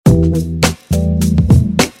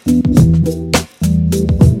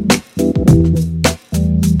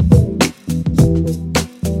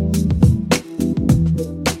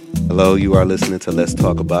Hello, you are listening to Let's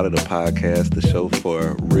Talk About It, a podcast, the show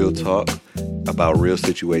for real talk about real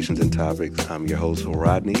situations and topics. I'm your host,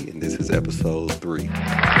 Rodney, and this is episode 3.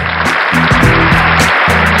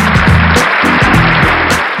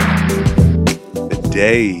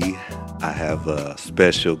 Today, I have a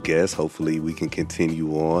special guest. Hopefully, we can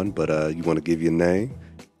continue on, but you want to give your name?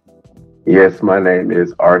 Yes, my name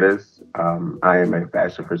is Artis. I am a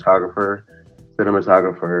fashion photographer,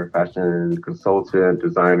 cinematographer, fashion consultant,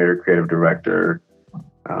 designer, creative director,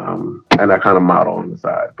 and I kind of model on the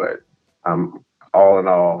side. But all in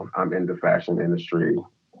all, I'm in the fashion industry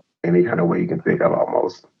any kind of way you can think of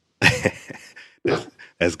almost.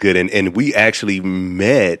 That's good. And we actually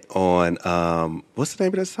met on, what's the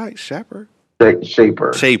name of that site? Shapper?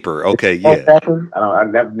 Shaper. Shaper. Okay, Oh, yeah. Shapper?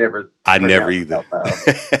 I've never. I never either.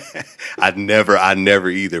 I never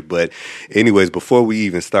either. But anyways, before we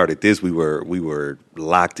even started this, we were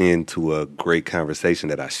locked into a great conversation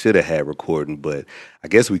that I should have had recording, but I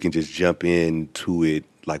guess we can just jump into it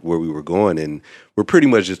like where we were going. And we're pretty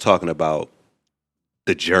much just talking about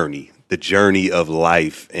the journey of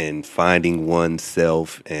life and finding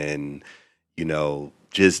oneself and,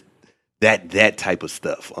 just that type of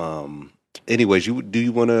stuff. Anyways, do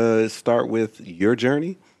you want to start with your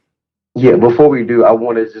journey? Yeah, before we do, I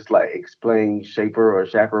want to just like explain Shaper or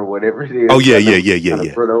Shapper or whatever it is. Oh yeah, I know yeah. kind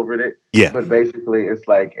of run over it. Yeah. But basically it's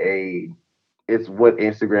like it's what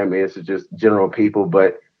Instagram is to just general people,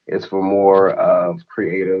 but it's for more of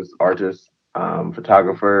creatives, artists,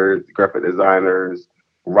 photographers, graphic designers,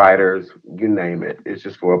 writers, you name it. It's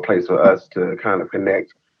just for a place for us to kind of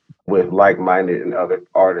connect with like-minded and other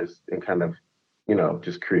artists and kind of,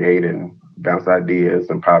 just create and bounce ideas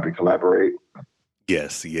and probably collaborate.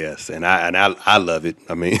 Yes, and I love it.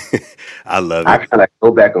 I mean, I love I it. kind of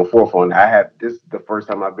go back and forth on it. I have this is the first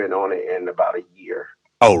time I've been on it in about a year.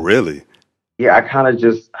 Oh, really? Yeah, I kind of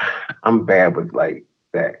just I'm bad with like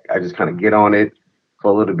that. I just kind of get on it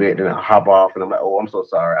for a little bit, and I hop off, and I'm like, oh, I'm so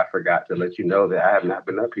sorry, I forgot to let you know that I have not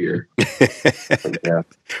been up here. Yeah,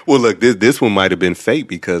 Well, look, this one might have been fate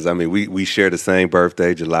because I mean we share the same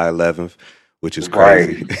birthday, July 11th, which is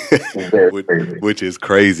crazy. right. Very crazy. Which is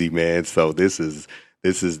crazy, man. So this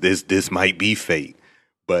might be fate.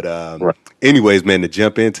 But Right. anyways, man, to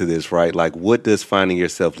jump into this, right? Like, what does finding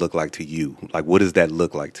yourself look like to you? Like, what does that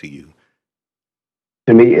look like to you?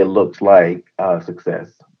 To me, it looks like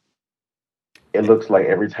success. It looks like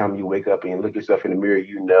every time you wake up and you look yourself in the mirror,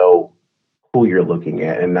 you know who you're looking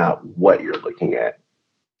at and not what you're looking at.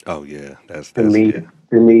 Oh yeah, that's To that's me, yeah.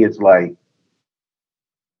 to me, it's like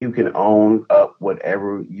you can own up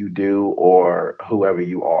whatever you do or whoever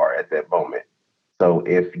you are at that moment. So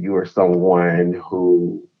if you are someone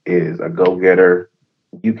who is a go-getter,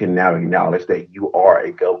 you can now acknowledge that you are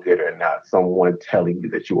a go-getter and not someone telling you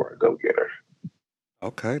that you are a go-getter.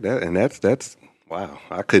 Okay, that's wow.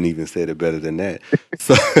 I couldn't even say it better than that.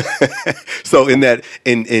 So so in that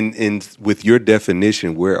in with your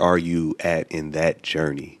definition, where are you at in that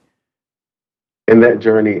journey? In that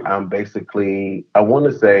journey, I'm basically, I want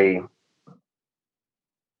to say,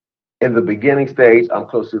 in the beginning stage, I'm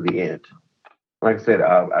close to the end. Like I said,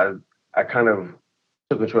 I kind of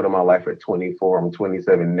took control of my life at 24. I'm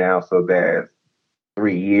 27 now, so that's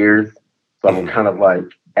 3 years. So I'm Hmm. kind of like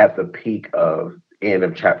at the peak of end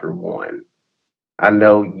of chapter one. I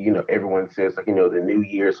know, everyone says like, the new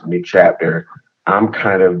year's a new chapter. I'm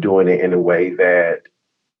kind of doing it in a way that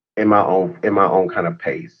in my own kind of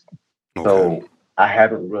pace. Okay. So I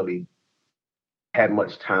haven't really had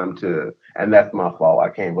much time to, and that's my fault. I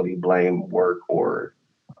can't really blame work or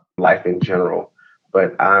life in general,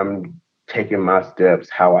 but I'm taking my steps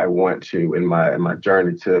how I want to in my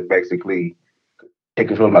journey to basically take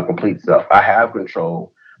control of my complete self. I have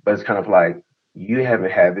control, but it's kind of like you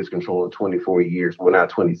haven't had this control in 24 years. We're now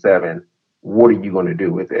 27. What are you going to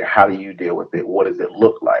do with it? How do you deal with it? What does it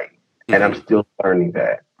look like? And I'm Hmm. still learning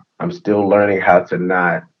that. I'm still learning how to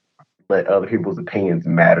not let other people's opinions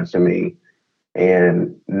matter to me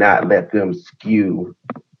and not let them skew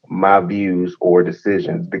my views or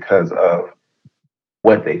decisions because of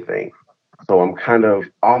what they think. So I'm kind of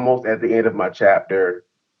almost at the end of my chapter,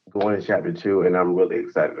 going to chapter two, and I'm really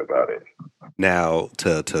excited about it. Now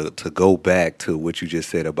to go back to what you just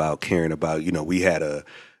said about caring about, we had a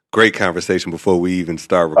great conversation before we even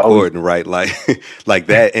start Oh, recording, right? Like like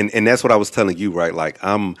that, and that's what I was telling you, right? Like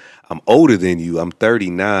I'm older than you. I'm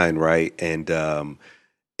 39, right? And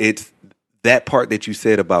it's that part that you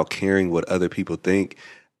said about caring what other people think.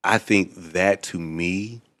 I think that to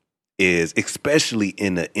me is, especially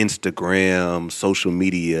in the Instagram social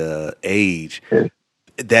media age, yeah.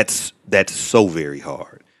 that's so very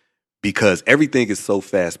hard because everything is so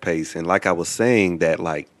fast paced. And like I was saying, that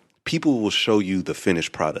like people will show you the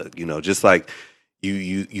finished product. Just like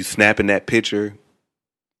you snapping that picture,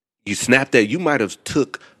 you snap that. You might have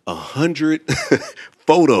took 100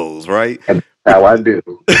 photos, right? And how I do.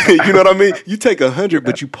 You know what I mean? You take 100,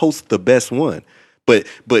 but you post the best one. But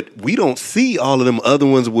we don't see all of them other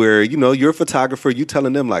ones where, you're a photographer, you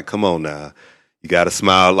telling them like, come on now, you got to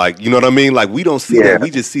smile. Like, you know what I mean? Like, we don't see that.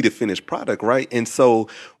 We just see the finished product, right? And so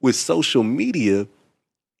with social media,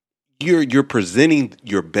 you're presenting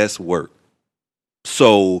your best work.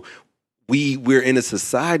 So we're in a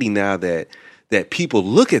society now that people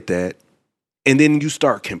look at that, and then you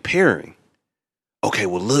start comparing. Okay,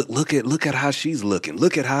 well look at how she's looking.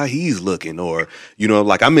 Look at how he's looking. Or,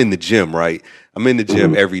 like I'm in the gym, right? I'm in the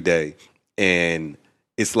gym every day. And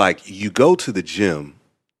it's like you go to the gym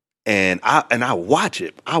and I watch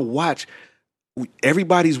it. I watch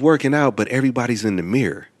everybody's working out, but everybody's in the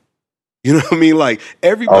mirror. You know what I mean? Like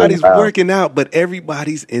everybody's working out, but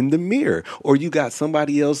everybody's in the mirror. Or you got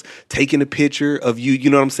somebody else taking a picture of you,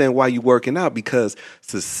 you know what I'm saying, while you're working out, because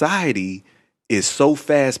society is so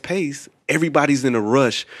fast paced. Everybody's in a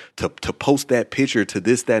rush to post that picture to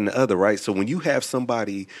this, that, and the other, right? So when you have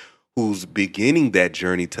somebody who's beginning that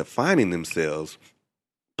journey to finding themselves,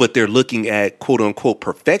 but they're looking at quote unquote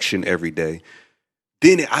perfection every day,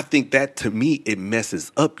 then I think that to me, it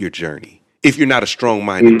messes up your journey. If you're not a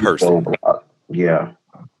strong-minded person. Yeah.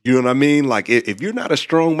 You know what I mean? Like if you're not a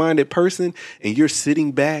strong-minded person and you're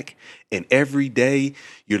sitting back and every day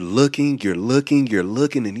you're looking,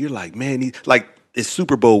 and you're like, man, like it's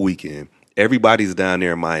Super Bowl weekend. Everybody's down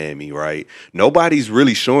there in Miami, right? Nobody's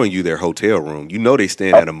really showing you their hotel room. They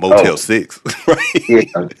staying at a Motel 6, right? Yeah,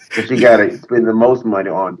 but you got to spend the most money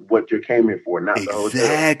on what you came in for, not the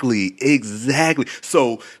hotel. Exactly.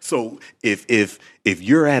 So if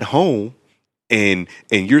you're at home and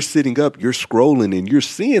you're sitting up, you're scrolling and you're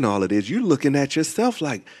seeing all of this, you're looking at yourself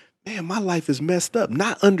like, man, my life is messed up.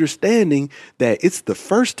 Not understanding that it's the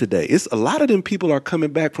first today. It's a lot of them people are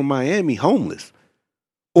coming back from Miami homeless.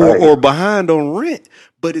 Or behind on rent,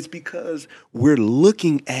 but it's because we're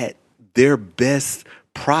looking at their best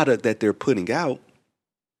product that they're putting out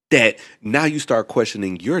that now you start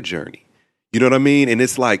questioning your journey. You know what I mean? And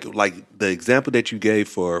it's like the example that you gave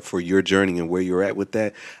for your journey and where you're at with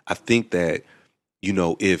that. I think that,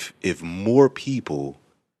 if more people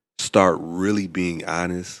start really being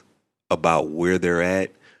honest about where they're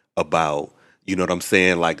at, about, you know what I'm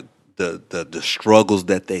saying, like the struggles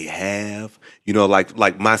that they have,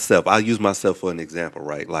 like myself, I'll use myself for an example,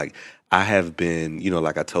 right? Like I have been,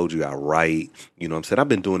 like I told you, I write, what I'm saying, I've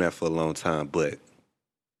been doing that for a long time, but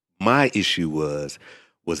my issue was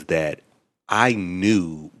that I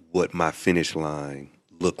knew what my finish line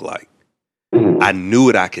looked like. I knew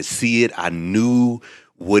it, I could see it, I knew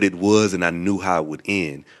what it was, and I knew how it would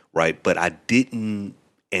end, right? But I didn't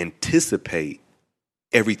anticipate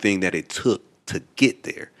everything that it took to get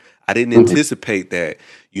there. I didn't anticipate that,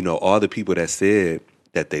 all the people that said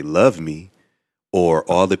that they love me or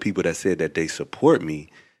all the people that said that they support me,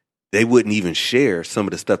 they wouldn't even share some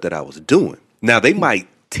of the stuff that I was doing. Now, they might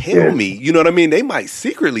tell me, you know what I mean? They might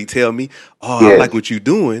secretly tell me, I like what you're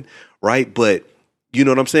doing, right? But you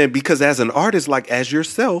know what I'm saying? Because as an artist, like as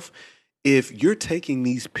yourself, if you're taking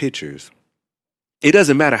these pictures, it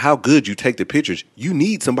doesn't matter how good you take the pictures, you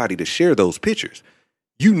need somebody to share those pictures.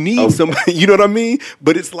 You need somebody, you know what I mean?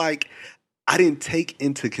 But it's like, I didn't take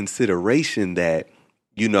into consideration that,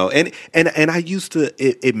 and I used to,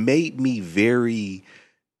 it made me very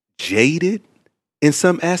jaded in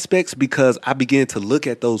some aspects because I began to look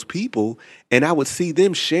at those people and I would see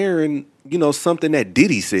them sharing, something that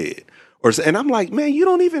Diddy said. And I'm like, man, you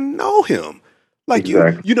don't even know him. Like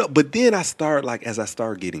exactly. But then I start as I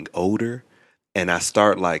start getting older, and I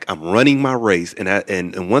start I'm running my race,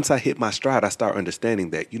 and once I hit my stride, I start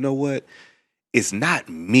understanding that, you know what? It's not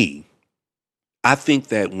me. I think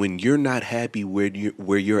that when you're not happy where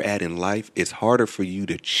you're at in life, it's harder for you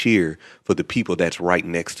to cheer for the people that's right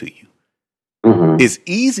next to you. It's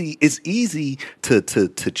easy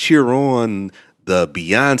to cheer on the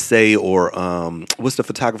Beyonce or what's the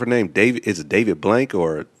photographer name? Is it David Blank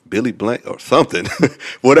or Billy Blank or something?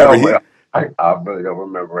 Whatever. I really don't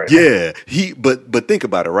remember right now. But think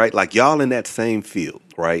about it, right? Like y'all in that same field,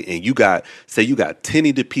 right? And you got 10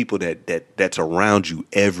 of the people that's around you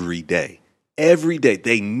every day. Every day.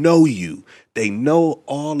 They know you. They know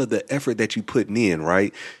all of the effort that you putting in,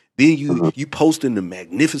 right? Then you posting the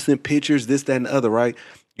magnificent pictures, this, that, and the other, right?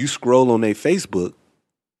 You scroll on their Facebook,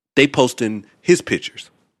 they posting his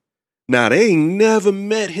pictures. Now they ain't never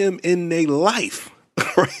met him in their life,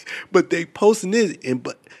 right? But they posting this,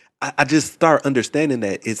 but I just start understanding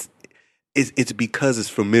that it's because it's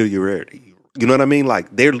familiarity. You know what I mean?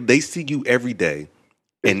 Like they see you every day,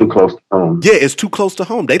 It's too and close to home. yeah, it's too close to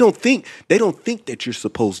home. They don't think that you're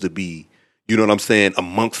supposed to be, you know what I'm saying,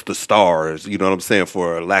 amongst the stars. You know what I'm saying,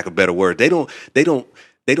 for lack of a better word. They don't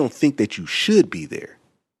think that you should be there.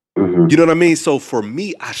 Hmm. You know what I mean? So for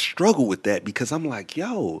me, I struggle with that because I'm like,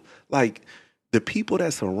 yo, like the people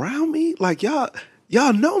that's around me, like y'all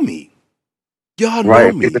know me. Y'all know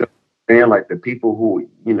Right. People me. don't understand, like the people who,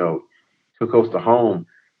 too close to home,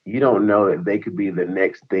 you don't know that they could be the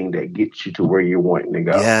next thing that gets you to where you're wanting to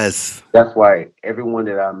go. Yes. That's why everyone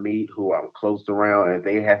that I meet who I'm close around and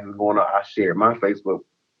they have something going on, I share. My Facebook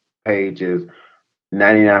page is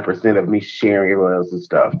 99% of me sharing everyone else's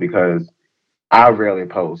stuff because I rarely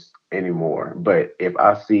post anymore. But if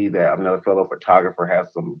I see that another fellow photographer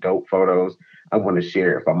has some dope photos, I want to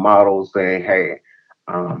share. If a model saying, "Hey,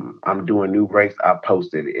 I'm doing new breaks," I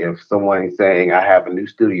post it. If someone is saying I have a new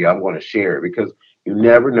studio, I'm going to share it because you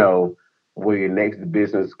never know where your next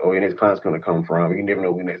business or your next client's going to come from. You never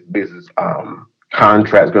know where your next business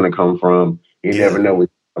contract's going to come from. You never Yeah. know where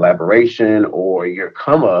collaboration or your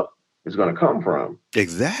come up is going to come from.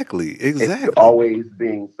 Exactly. If you're Exactly. always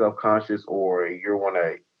being self-conscious or you want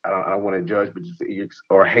to, I don't want to judge, but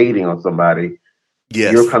or hating on somebody,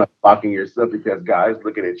 you're Yes. kind of blocking yourself because guys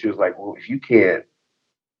looking at you is like, well, if you can't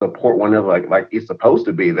support one another like it's supposed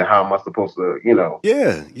to be, then how am I supposed to,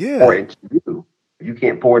 Yeah. pour Yeah. into you? If you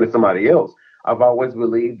can't pour into somebody else, I've always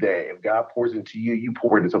believed that if God pours into you, you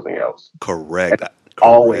pour into something else. And Correct. I've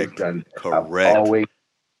always Correct. done that. I've Correct.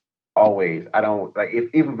 always. I don't like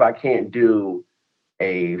if even if I can't do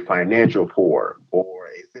a financial pour or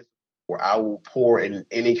a physical pour, I will pour in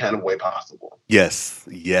any kind of way possible. Yes.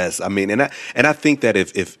 Yes. I mean, and I think that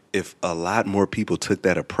if a lot more people took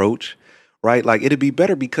that approach, right? Like it'd be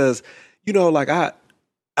better because, like I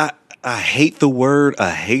I hate the word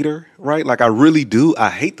a hater, right? Like I really do. I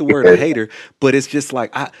hate the word a Yes, hater, but it's just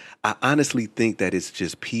like I honestly think that it's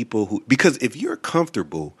just people who, because if you're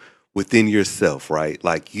comfortable within yourself, right?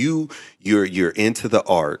 Like you're into the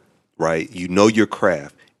art, right? You know your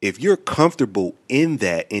craft. If you're comfortable in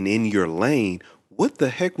that and in your lane, what the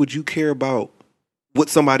heck would you care about what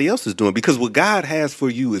somebody else is doing? Because what God has for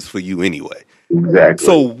you is for you anyway.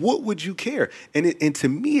 So exactly. what would you care? And to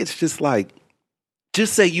me, it's just like,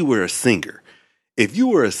 just say you were a singer. If you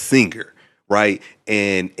were a singer, right,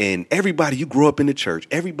 and everybody, you grew up in the church,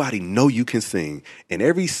 everybody know you can sing, and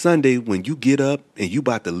every Sunday when you get up and you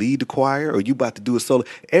about to lead the choir or you about to do a solo,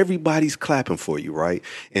 everybody's clapping for you, right?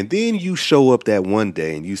 And then you show up that one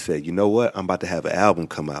day and you say, you know what, I'm about to have an album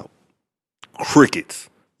come out. Crickets.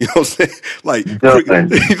 You know what I'm saying? Like Done.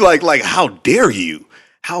 like how dare you?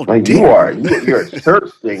 How Like dare you? you're a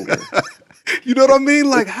church singer. You know what I mean?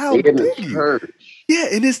 You Like how stay in the dare you? church. Yeah,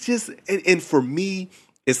 and it's just, and for me,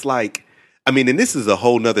 it's like, I mean, and this is a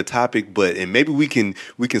whole nother topic, but and maybe we can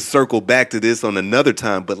circle back to this on another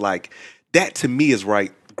time. But like that to me is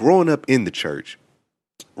right. Growing up in the church,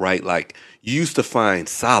 right? Like you used to find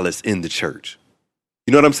solace in the church.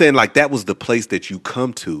 You know what I'm saying? Like that was the place that you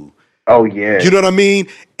come to. Oh You yes, know what I mean?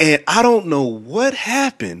 And I don't know what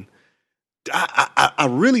happened. I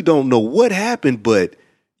really don't know what happened, but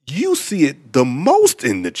you see it the most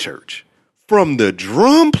in the church. From the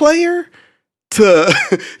drum player to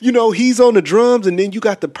he's on the drums, and then you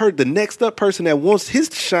got the next up person that wants his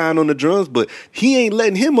shine on the drums, but he ain't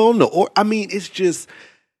letting him on the, or I mean, it's just,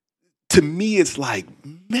 to me it's like,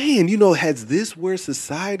 man, has this where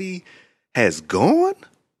society has gone?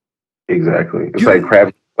 exactly. It's like You crab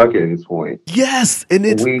in a bucket at this point. Yes, and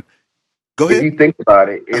it's, We, go if ahead. you think about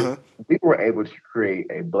it, if Uh-huh. we were able to create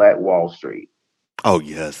a Black Wall Street, Oh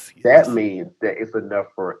yes, that yes, means that it's enough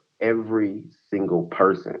for every single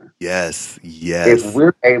person. yes, If yes,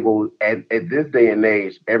 we're able, at this day and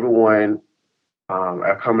age, everyone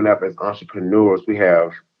are coming up as entrepreneurs. We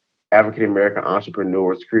have African American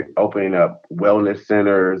entrepreneurs opening up wellness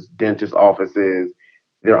centers, dentist offices,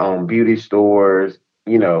 their own beauty stores.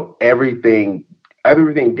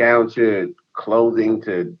 Everything down to clothing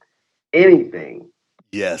to anything.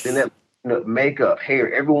 Then yes. that makeup,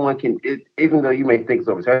 hair, everyone can. Even though you may think it's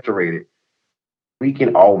oversaturated, we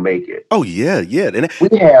can all make it. Oh yeah, yeah, and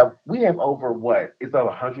We have over what? It's over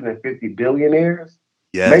 150 billionaires,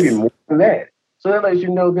 maybe yes. more than that. So that lets you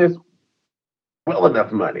know there's well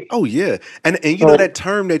enough money. Oh yeah, and So that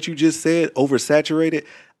term that you just said, oversaturated.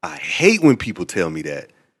 I hate when people tell me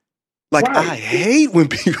that. Like I right, hate when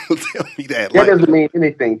people tell me that. that Like doesn't mean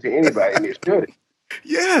anything to anybody, and it shouldn't.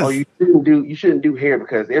 Or yes, you shouldn't do hair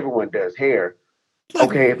because everyone does hair. like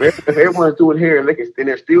Okay, if everyone's doing hair and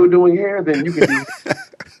they're still doing hair, then you can do.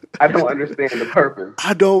 I don't understand the purpose.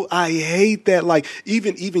 I hate that. Like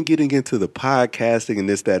even getting into the podcasting and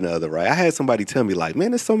this, that, and the other, right? I had somebody tell me, like,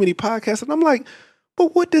 man, there's so many podcasts. And I'm like,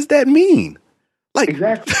 but what does that mean? Like,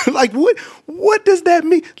 Exactly. like what does that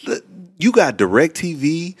mean? You got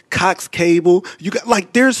DirecTV, Cox Cable. You got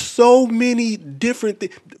like there's so many different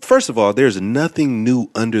things. First of all, there's nothing new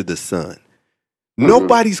under the sun.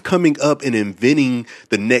 Nobody's coming up and inventing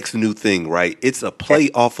the next new thing, right? It's a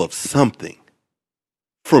play off of something.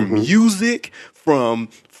 From music, from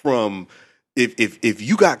if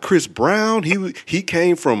you got Chris Brown, he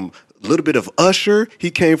came from a little bit of Usher,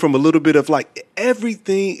 he came from a little bit of like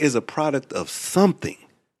everything is a product of something.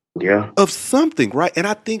 Yeah. Of something, right? And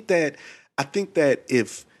I think that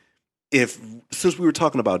if since we were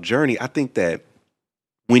talking about journey, I think that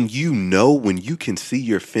when you can see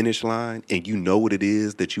your finish line and you know what it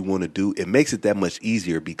is that you want to do, it makes it that much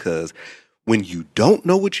easier because when you don't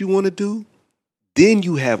know what you want to do, then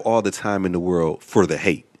you have all the time in the world for the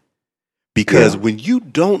hate. Because when you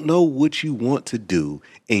don't know what you want to do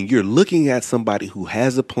and you're looking at somebody who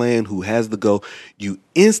has a plan, who has the goal, you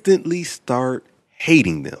instantly start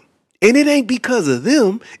hating them. And it ain't because of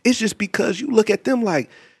them. It's just because you look at them like,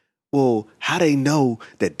 well, how they know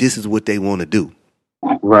that this is what they want to do?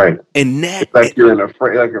 Right. And that it's like you're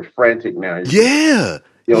like you're frantic now. Yeah.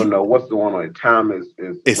 You don't know what's going on. Time is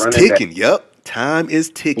It's running ticking. down. Yep. Time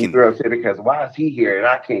is ticking. You're upset because why is he here and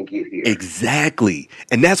I can't get here? Exactly.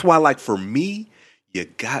 And that's why, like, for me, you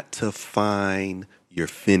got to find your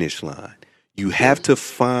finish line. You have to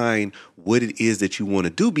find what it is that you want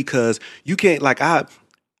to do because you can't, like, I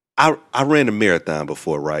ran a marathon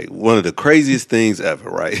before, right? One of the craziest things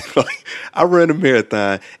ever, right? Like, I ran a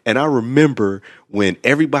marathon and I remember when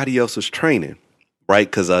everybody else was training, right?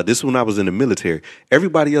 Because this is when I was in the military.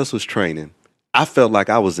 Everybody else was training. I felt like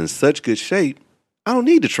I was in such good shape. I don't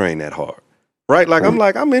need to train that hard, right? Like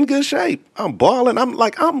I'm in good shape. I'm balling.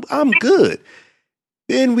 I'm good.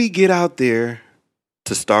 Then we get out there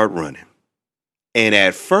to start running, and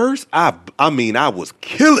at first, I was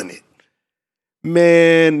killing it,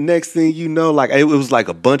 man. Next thing you know, like it was like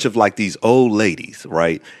a bunch of like these old ladies,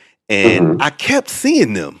 right? And I kept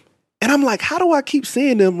seeing them, and I'm like, how do I keep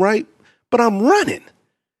seeing them, right? But I'm running.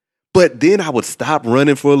 But then I would stop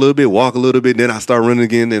running for a little bit, walk a little bit, then I start running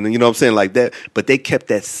again, and you know what I'm saying, like that. But they kept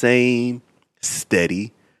that same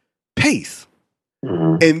steady pace.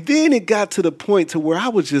 And then it got to the point to where I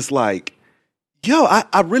was just like, yo,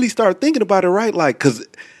 I really started thinking about it, right? Like, because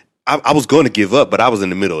I was going to give up, but I was in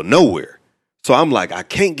the middle of nowhere. So I'm like, I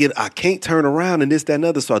can't turn around and this, that, and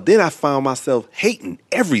other. So then I found myself hating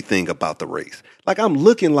everything about the race. Like I'm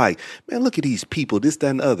looking like, man, look at these people, this, that,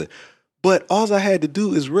 and the other. But all I had to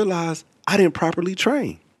do is realize I didn't properly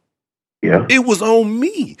train. Yeah. It was on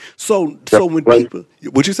me. So when people,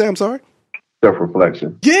 what'd you say? I'm sorry?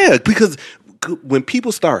 Self-reflection. Yeah, because when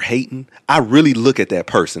people start hating, I really look at that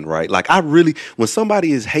person, right? Like when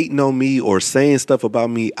somebody is hating on me or saying stuff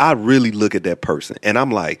about me, I really look at that person. And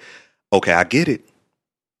I'm like, okay, I get it.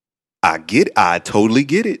 I totally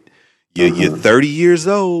get it. You're 30 years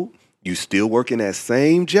old. You still working that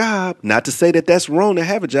same job. Not to say that that's wrong to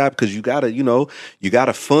have a job because you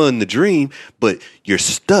gotta fund the dream, but you're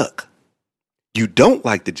stuck. You don't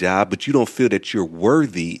like the job, but you don't feel that you're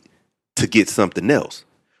worthy to get something else.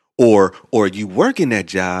 Or you work in that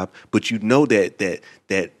job, but you know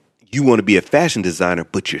that you want to be a fashion designer,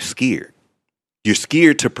 but you're scared. You're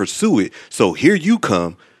scared to pursue it. So here you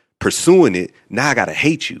come pursuing it. Now I gotta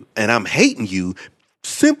hate you. And I'm hating you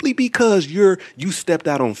simply because you stepped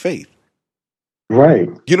out on faith. Right.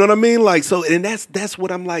 You know what I mean? Like, so, and that's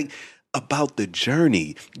what I'm like about the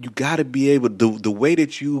journey. You got to be able, the way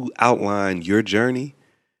that you outline your journey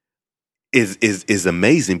is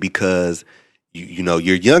amazing because you know,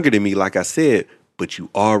 you're younger than me, like I said, but you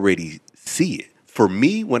already see it. For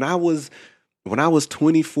me, when I was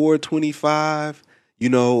 24, 25, you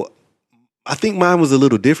know, I think mine was a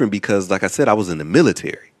little different because, like I said, I was in the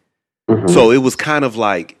military. So it was kind of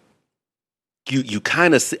like, you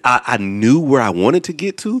kind of, I knew where I wanted to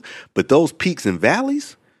get to, but those peaks and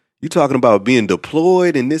valleys, you're talking about being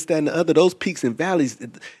deployed and this, that, and the other, those peaks and valleys,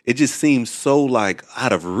 it just seems so like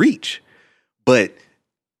out of reach. But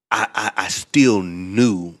I still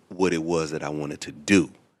knew what it was that I wanted to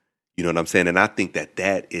do. You know what I'm saying? And I think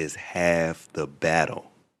that is half the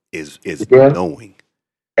battle is knowing.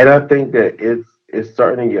 And I think that it's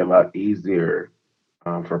starting to get a lot easier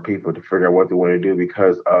for people to figure out what they want to do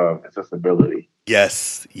because of accessibility.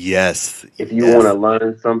 Yes. If you want to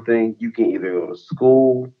learn something, you can either go to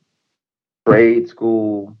school, trade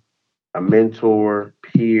school, a mentor,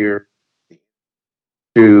 peer,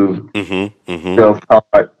 to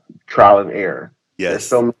self-taught, trial and error. There's Yes.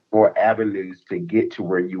 so many more avenues to get to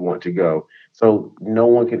where you want to go. So no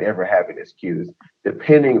one can ever have an excuse,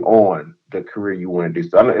 depending on the career you want to do.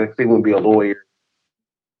 So I don't think would be a lawyer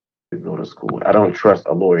to go to school. I don't trust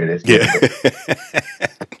a lawyer that's Yeah. looking.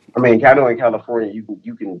 I mean, I know in California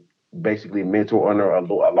you can basically mentor under a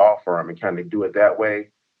law firm and kind of do it that way,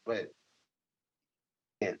 but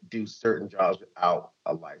can't do certain jobs without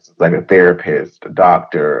a license, like a therapist, a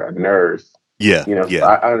doctor, a nurse. Yeah. You know, so Yeah.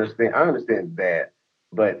 I understand. I understand that.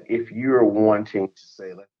 But if you're wanting to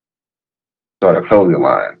say, let's start a clothing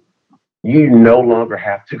line, you no longer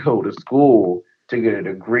have to go to school to get a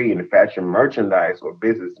degree in fashion merchandise or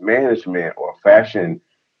business management or fashion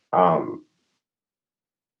um,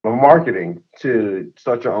 or marketing to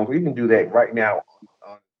start your own. You can do that right now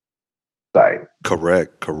on the site.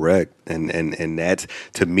 Correct. And that's,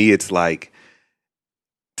 to me, it's like,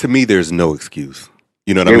 to me, there's no excuse.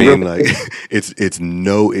 You know what It I really mean? Like, it's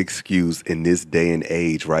no excuse in this day and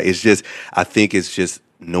age, right? It's just, I think it's just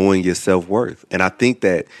knowing your self-worth. And I think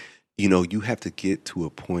that, you have to get to a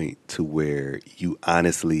point to where you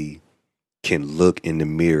honestly can look in the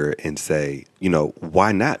mirror and say,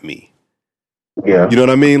 why not me? yeah. You know what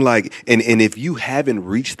I mean? Like, and if you haven't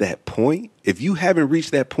reached that point,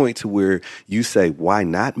 to where you say, why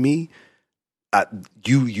not me?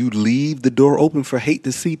 You leave the door open for hate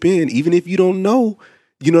to seep in, even if you don't know.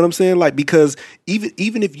 You know what I'm saying? Like, because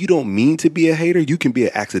even if you don't mean to be a hater, you can be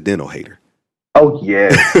an accidental hater. Oh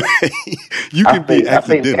yes. You can be I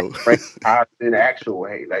think accidental. that's higher than actual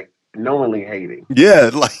hate, like knowingly hating. Yeah,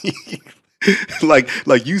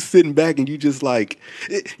 like you sitting back and you just like,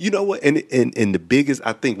 you know what? And the biggest,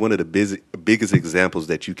 I think one of the biggest examples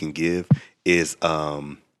that you can give is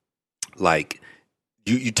like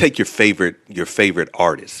you take your favorite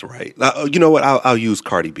artist, right? You know what? I'll use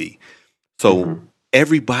Cardi B. So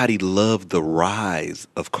everybody loved the rise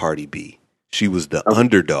of Cardi B. She was the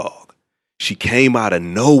underdog. She came out of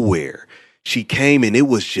nowhere. She came and it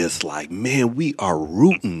was just like, man, we are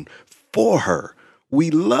rooting for her. We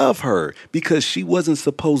love her because she wasn't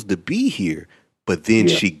supposed to be here, but then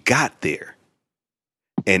she got there.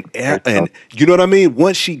 And you know what I mean?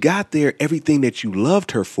 Once she got there, everything that you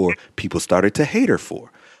loved her for, people started to hate her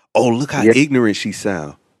for. Oh, look how ignorant she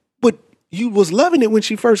sound. But you was loving it when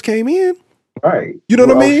she first came in. Right. You know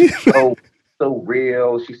what I mean? So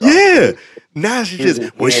real. She's Now she's just,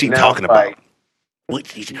 what's she talking about?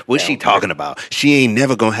 What's she talking about? She ain't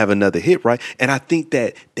never gonna have another hit, right? And I think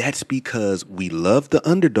that's because we love the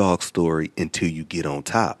underdog story until you get on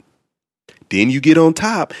top. Then you get on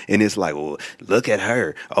top and it's like, well, look at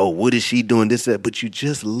her. Oh, what is she doing? This, that. But you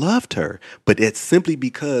just loved her. But it's simply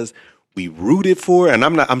because we rooted for her. And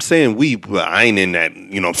I'm saying I ain't in that,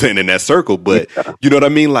 I'm saying in that circle, but you know what I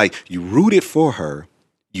mean? Like, you rooted for her.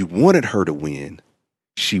 You wanted her to win.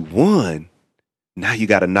 She won. Now you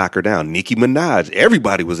got to knock her down. Nicki Minaj.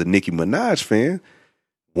 Everybody was a Nicki Minaj fan.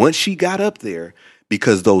 Once she got up there,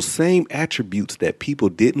 because those same attributes that people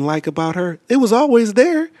didn't like about her, it was always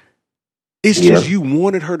there. It's just you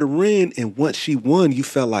wanted her to win, and once she won, you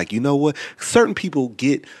felt like, you know what? Certain people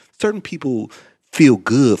feel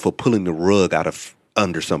good for pulling the rug out of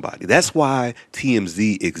under somebody. That's why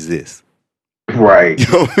TMZ exists. Right. You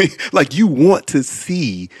know what I mean? Like, you want to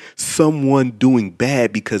see someone doing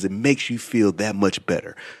bad because it makes you feel that much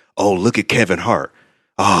better. Oh, look at Kevin Hart.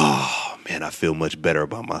 Oh, man, I feel much better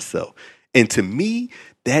about myself. And to me,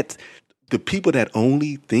 that's the people that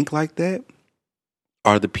only think like that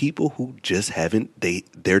are the people who just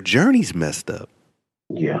their journey's messed up.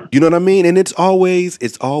 Yeah. You know what I mean? And it's always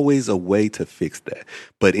a way to fix that.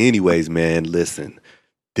 But anyways, man, listen.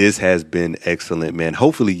 This has been excellent, man.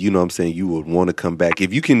 Hopefully, you know what I'm saying, you would want to come back.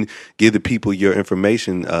 If you can give the people your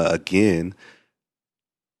information again.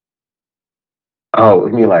 Oh,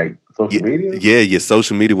 you mean like social media? Yeah, your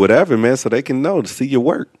social media, whatever, man, so they can know to see your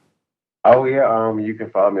work. Oh, yeah. You can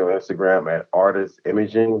follow me on Instagram at Artist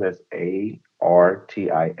Imaging. That's ArtisImaging.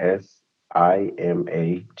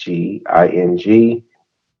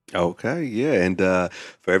 Okay, yeah. And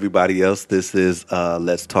for everybody else, this is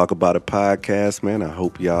Let's Talk About It podcast, man. I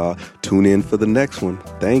hope y'all tune in for the next one.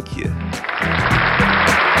 Thank you.